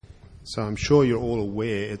So I'm sure you're all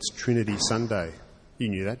aware it's Trinity Sunday. You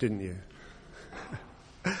knew that, didn't you?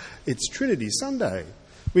 It's Trinity Sunday,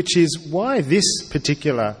 which is why this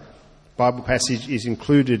particular Bible passage is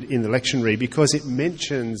included in the lectionary, because it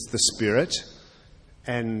mentions the Spirit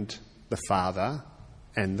and the Father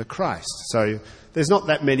and the Christ. So there's not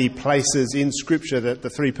that many places in Scripture that the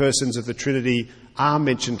three persons of the Trinity are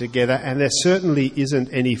mentioned together, and there certainly isn't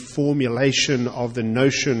any formulation of the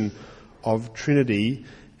notion of Trinity.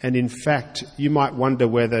 And in fact, you might wonder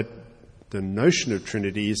whether the notion of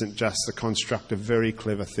Trinity isn't just the construct of very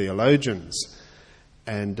clever theologians.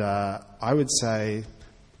 And I would say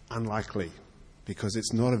unlikely, because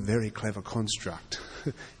it's not a very clever construct.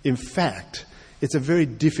 In fact, it's a very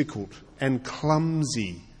difficult and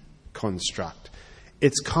clumsy construct.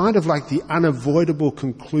 It's kind of like the unavoidable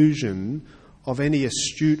conclusion of any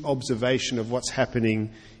astute observation of what's happening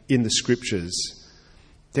in the Scriptures.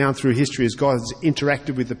 Down through history, as God has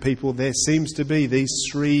interacted with the people, there seems to be these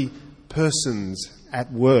three persons at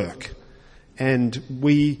work. And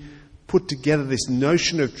we put together this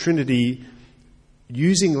notion of Trinity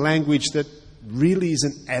using language that really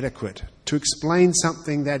isn't adequate to explain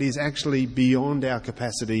something that is actually beyond our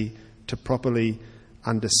capacity to properly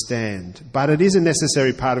understand. But it is a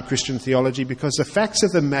necessary part of Christian theology, because the facts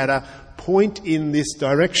of the matter point in this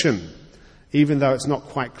direction, even though it's not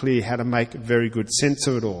quite clear how to make very good sense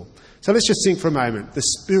of it all. So let's just think for a moment. The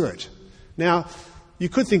Spirit. Now, you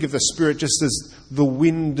could think of the Spirit just as the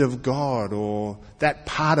wind of God, or that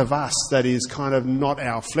part of us that is kind of not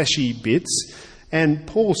our fleshy bits. And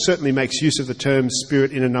Paul certainly makes use of the term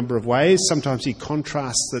Spirit in a number of ways. Sometimes he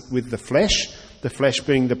contrasts it with the flesh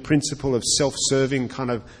being the principle of self-serving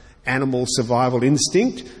kind of animal survival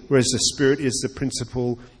instinct, whereas the Spirit is the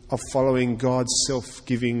principle of following God's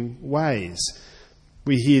self-giving ways.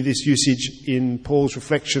 We hear this usage in Paul's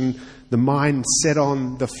reflection: the mind set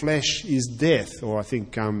on the flesh is death. Or I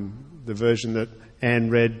think the version that Anne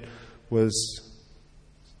read was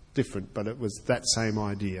different, but it was that same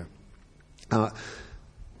idea.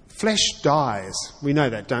 Flesh dies. We know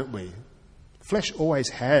that, don't we? Flesh always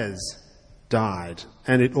has died,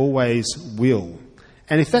 and it always will.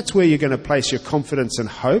 And if that's where you're going to place your confidence and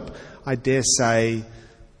hope, I dare say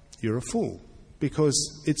you're a fool,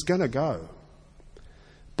 because it's going to go.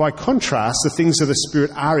 By contrast, the things of the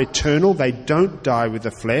Spirit are eternal. They don't die with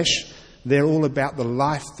the flesh. They're all about the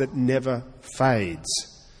life that never fades.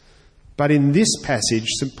 But in this passage,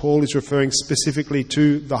 St. Paul is referring specifically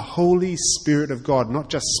to the Holy Spirit of God,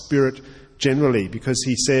 not just Spirit generally, because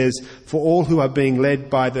he says, for all who are being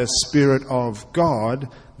led by the Spirit of God,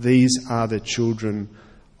 these are the children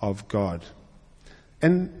of God.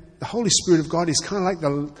 And the Holy Spirit of God is kind of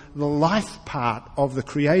like the life part of the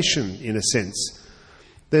creation, in a sense.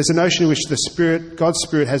 There's a notion in which the Spirit, God's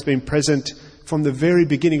Spirit, has been present from the very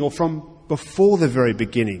beginning, or from before the very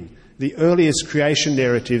beginning. The earliest creation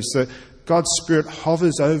narratives, that God's Spirit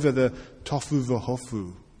hovers over the tofu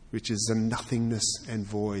v'hofu, which is the nothingness and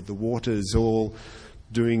void, the waters all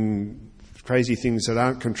doing crazy things that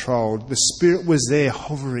aren't controlled. The Spirit was there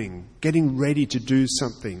hovering, getting ready to do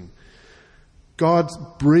something. God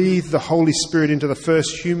breathed the Holy Spirit into the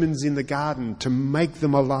first humans in the garden to make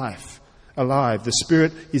them alive. The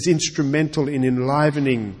Spirit is instrumental in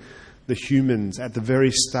enlivening the humans at the very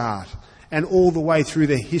start. And all the way through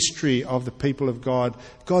the history of the people of God,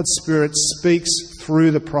 God's Spirit speaks through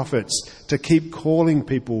the prophets to keep calling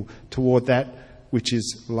people toward that which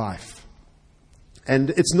is life. And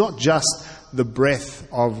it's not just the breath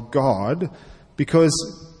of God, because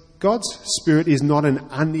God's Spirit is not an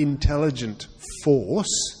unintelligent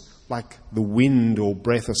force like the wind or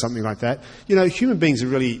breath or something like that. You know, human beings are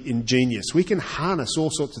really ingenious. We can harness all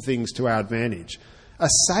sorts of things to our advantage. A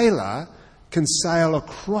sailor can sail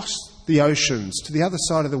across the oceans to the other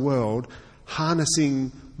side of the world,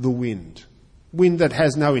 harnessing the wind. Wind that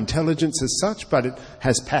has no intelligence as such, but it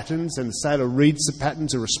has patterns, and the sailor reads the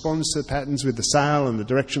patterns and responds to the patterns with the sail and the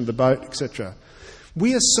direction of the boat, etc.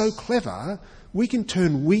 We are so clever, we can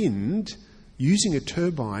turn wind, using a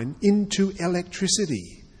turbine, into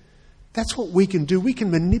electricity. That's what we can do. We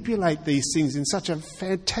can manipulate these things in such a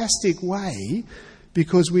fantastic way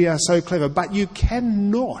because we are so clever. But you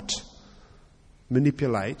cannot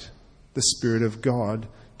manipulate the Spirit of God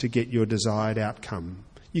to get your desired outcome.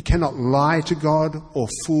 You cannot lie to God or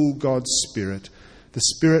fool God's Spirit. The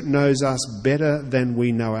Spirit knows us better than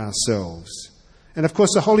we know ourselves. And of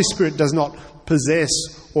course, the Holy Spirit does not possess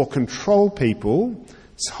or control people.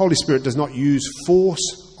 The Holy Spirit does not use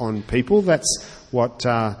force on people. That's what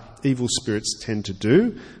evil spirits tend to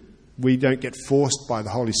do. We don't get forced by the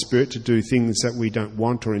Holy Spirit to do things that we don't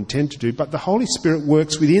want or intend to do. But the Holy Spirit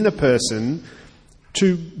works within a person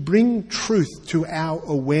to bring truth to our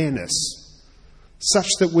awareness, such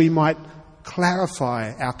that we might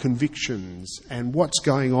clarify our convictions and what's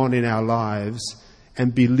going on in our lives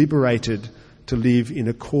and be liberated to live in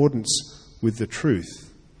accordance with the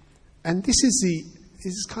truth. And this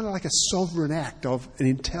is kind of like a sovereign act of an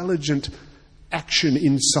intelligent action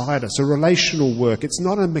inside us, a relational work. It's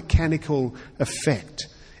not a mechanical effect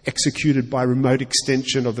executed by remote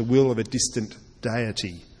extension of the will of a distant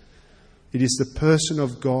deity. It is the person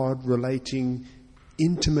of God relating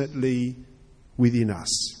intimately within us,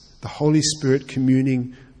 the Holy Spirit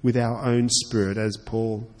communing with our own spirit. As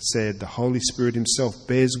Paul said, the Holy Spirit himself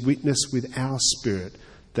bears witness with our spirit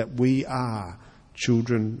that we are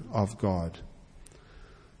children of God.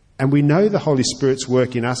 And we know the Holy Spirit's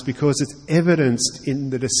work in us because it's evidenced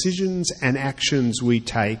in the decisions and actions we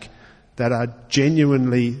take that are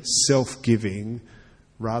genuinely self-giving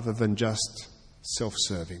rather than just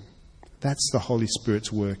self-serving. That's the Holy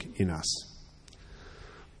Spirit's work in us.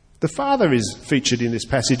 The Father is featured in this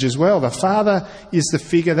passage as well. The Father is the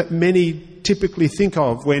figure that many typically think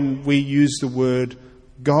of when we use the word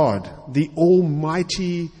God, the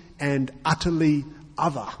almighty and utterly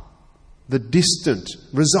other, the distant,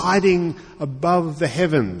 residing above the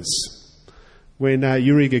heavens. When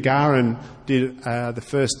Yuri Gagarin did the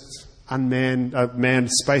first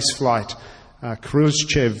manned space flight,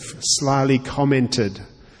 Khrushchev slyly commented,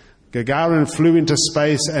 "Gagarin flew into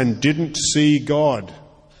space and didn't see God."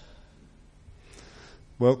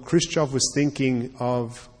 Well, Khrushchev was thinking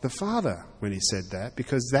of the Father when he said that,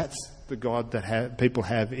 because that's the God that people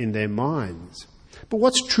have in their minds. But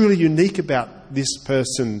what's truly unique about this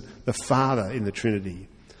person, the Father in the Trinity?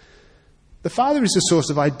 The Father is the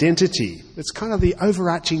source of identity. It's kind of the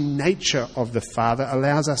overarching nature of the Father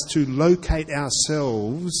allows us to locate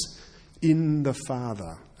ourselves in the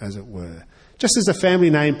Father, as it were. Just as a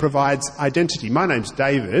family name provides identity. My name's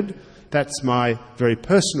David. That's my very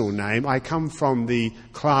personal name. I come from the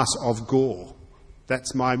class of Gore.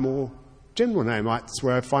 That's my more general name. That's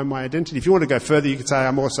where I find my identity. If you want to go further, you could say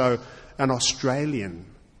I'm also an Australian,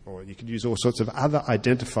 or you could use all sorts of other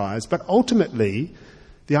identifiers. But ultimately,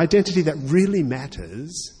 the identity that really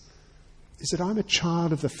matters is that I'm a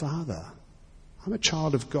child of the Father. I'm a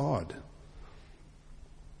child of God.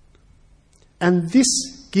 And this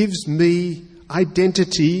gives me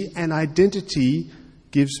identity, and identity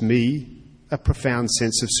gives me a profound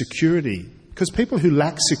sense of security. Because people who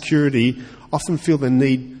lack security often feel the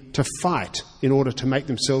need to fight in order to make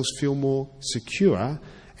themselves feel more secure.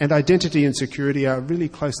 And identity and security are really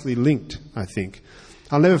closely linked, I think.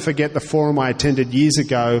 I'll never forget the forum I attended years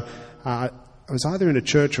ago. I was either in a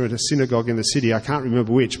church or at a synagogue in the city, I can't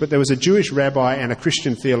remember which, but there was a Jewish rabbi and a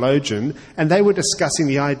Christian theologian, and they were discussing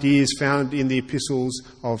the ideas found in the epistles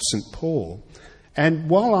of St. Paul. And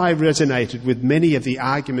while I resonated with many of the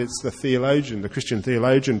arguments the Christian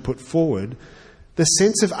theologian put forward, the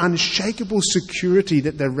sense of unshakable security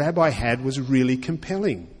that the rabbi had was really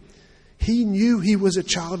compelling. He knew he was a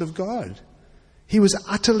child of God. He was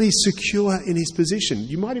utterly secure in his position.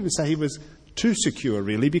 You might even say he was too secure,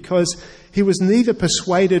 really, because he was neither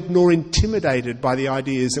persuaded nor intimidated by the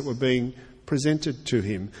ideas that were being presented to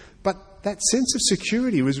him. But that sense of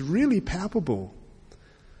security was really palpable.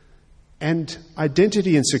 And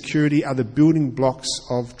identity and security are the building blocks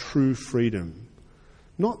of true freedom.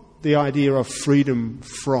 Not the idea of freedom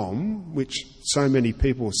from, which so many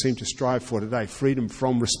people seem to strive for today, freedom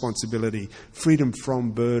from responsibility, freedom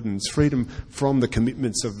from burdens, freedom from the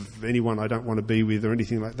commitments of anyone I don't want to be with or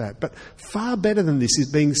anything like that. But far better than this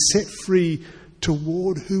is being set free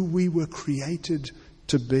toward who we were created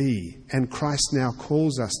to be and Christ now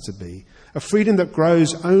calls us to be. A freedom that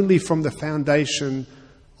grows only from the foundation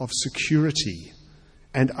of security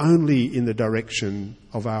and only in the direction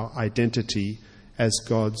of our identity as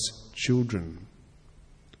God's children.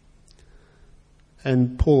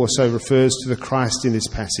 And Paul also refers to the Christ in this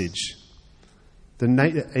passage.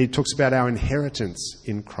 He talks about our inheritance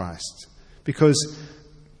in Christ, because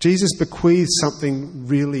Jesus bequeaths something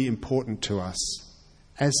really important to us.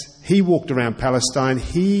 As he walked around Palestine,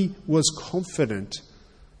 he was confident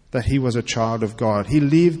that he was a child of God. He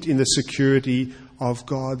lived in the security of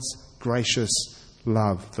God's gracious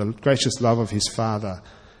love, the gracious love of his Father.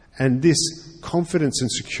 And this confidence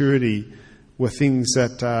and security were things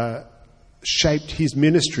that shaped his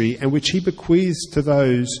ministry and which he bequeaths to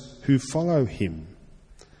those who follow him.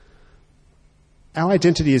 Our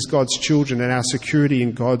identity as God's children and our security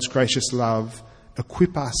in God's gracious love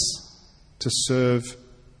equip us to serve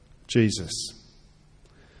Jesus.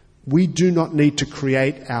 We do not need to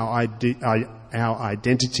create our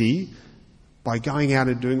identity by going out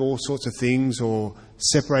and doing all sorts of things or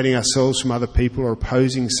separating ourselves from other people or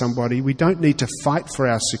opposing somebody. We don't need to fight for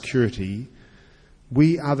our security.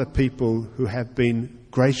 We are the people who have been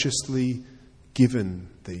graciously given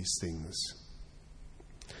these things.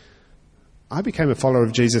 I became a follower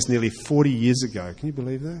of Jesus nearly 40 years ago. Can you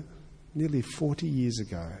believe that? Nearly 40 years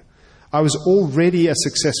ago. I was already a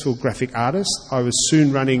successful graphic artist. I was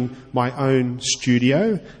soon running my own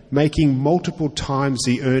studio, making multiple times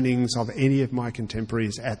the earnings of any of my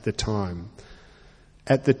contemporaries at the time.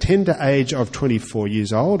 At the tender age of 24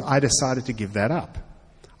 years old, I decided to give that up.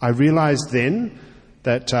 I realised then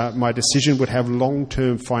that my decision would have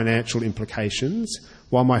long-term financial implications.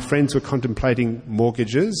 While my friends were contemplating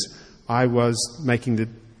mortgages, I was making the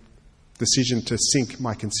decision to sink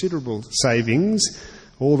my considerable savings,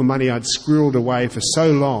 all the money I'd squirreled away for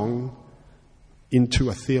so long, into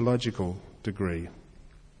a theological degree.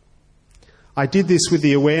 I did this with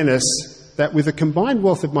the awareness that with the combined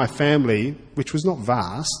wealth of my family, which was not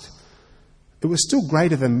vast, it was still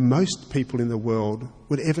greater than most people in the world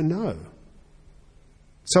would ever know.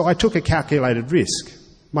 So I took a calculated risk.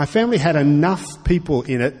 My family had enough people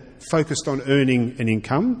in it focused on earning an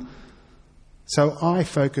income, so I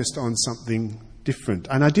focused on something different.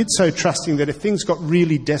 And I did so trusting that if things got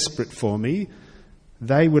really desperate for me,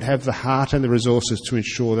 they would have the heart and the resources to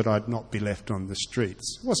ensure that I'd not be left on the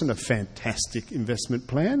streets. It wasn't a fantastic investment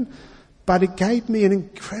plan, but it gave me an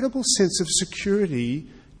incredible sense of security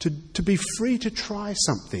to be free to try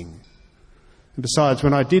something. And besides,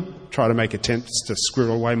 when I did try to make attempts to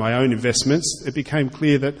squirrel away my own investments, it became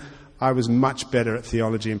clear that I was much better at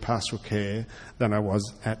theology and pastoral care than I was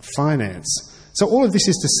at finance. So all of this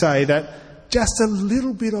is to say that just a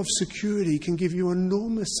little bit of security can give you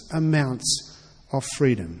enormous amounts of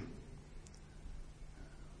freedom.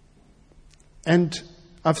 And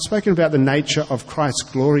I've spoken about the nature of Christ's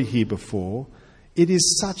glory here before. It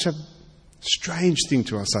is such a strange thing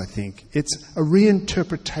to us, I think. It's a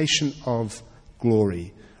reinterpretation of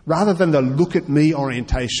glory. Rather than the look at me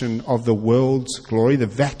orientation of the world's glory, the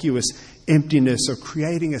vacuous emptiness of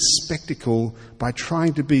creating a spectacle by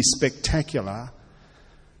trying to be spectacular,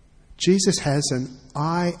 Jesus has an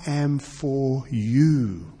I am for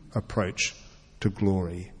you approach to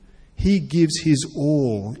glory. He gives his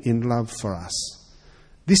all in love for us.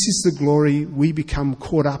 This is the glory we become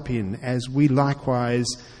caught up in as we likewise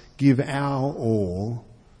give our all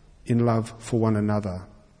in love for one another.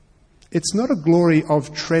 It's not a glory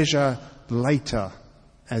of treasure later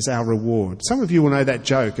as our reward. Some of you will know that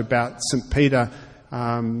joke about St. Peter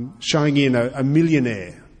showing in a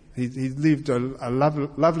millionaire. He lived a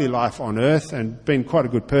lovely life on earth and been quite a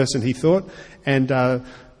good person, he thought. And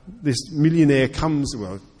this millionaire comes,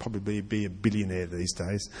 well, probably be a billionaire these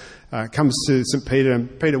days, comes to St. Peter,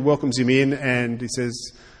 and Peter welcomes him in and he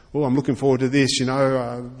says, oh, I'm looking forward to this,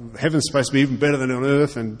 heaven's supposed to be even better than on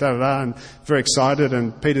earth, and da-da-da, and very excited.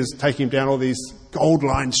 And Peter's taking him down all these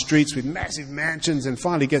gold-lined streets with massive mansions, and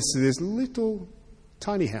finally gets to this little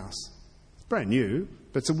tiny house. It's brand new,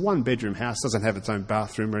 but it's a one-bedroom house, doesn't have its own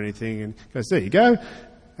bathroom or anything, and goes, there you go.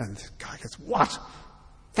 And the guy goes, what?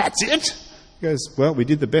 That's it? He goes, well, we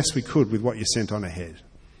did the best we could with what you sent on ahead.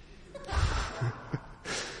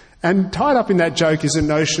 And tied up in that joke is a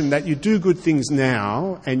notion that you do good things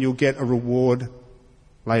now and you'll get a reward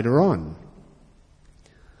later on.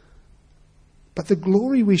 But the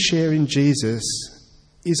glory we share in Jesus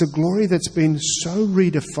is a glory that's been so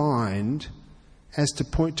redefined as to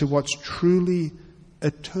point to what's truly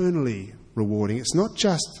eternally rewarding. It's not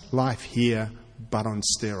just life here, but on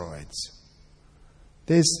steroids.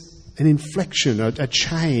 There's an inflection, a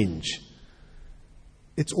change.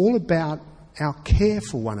 It's all about our care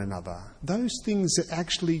for one another, those things that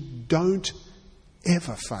actually don't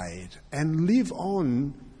ever fade and live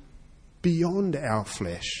on beyond our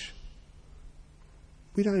flesh.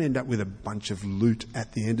 We don't end up with a bunch of loot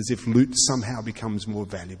at the end as if loot somehow becomes more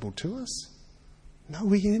valuable to us. No,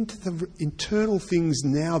 we enter the internal things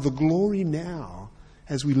now, the glory now,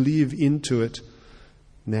 as we live into it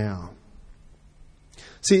now.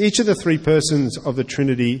 See, each of the three persons of the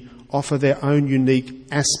Trinity offer their own unique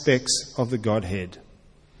aspects of the Godhead.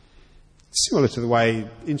 Similar to the way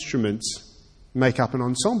instruments make up an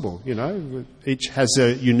ensemble, Each has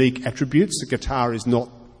unique attributes. The guitar is not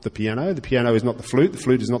the piano is not the flute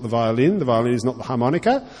is not the violin is not the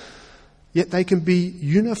harmonica. Yet they can be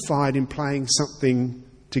unified in playing something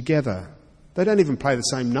together. They don't even play the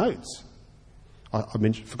same notes. I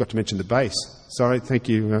forgot to mention the bass. Sorry, thank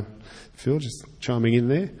you, Phil, just chiming in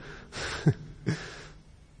there.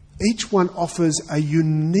 Each one offers a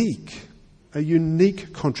unique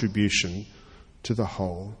contribution to the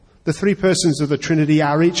whole. The three persons of the Trinity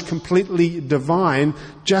are each completely divine,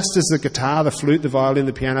 just as the guitar, the flute, the violin,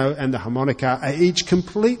 the piano, and the harmonica are each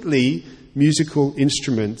completely musical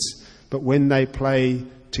instruments. But when they play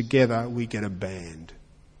together, we get a band.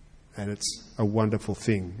 And it's a wonderful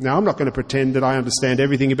thing. Now, I'm not going to pretend that I understand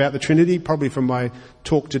everything about the Trinity. Probably from my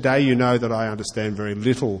talk today, you know that I understand very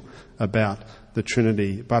little about the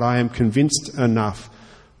Trinity. But I am convinced enough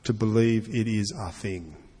to believe it is a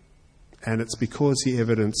thing. And it's because the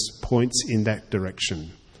evidence points in that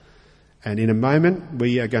direction. And in a moment,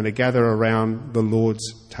 we are going to gather around the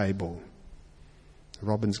Lord's table.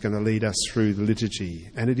 Robin's going to lead us through the liturgy.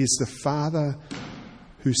 And it is the Father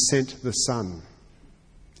who sent the Son.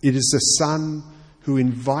 It is the Son who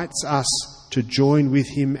invites us to join with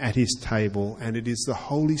him at his table. And it is the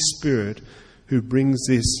Holy Spirit who brings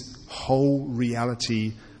this whole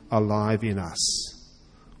reality alive in us.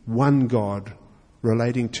 One God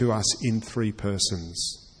relating to us in three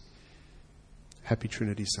persons. Happy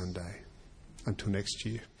Trinity Sunday. Until next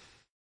year.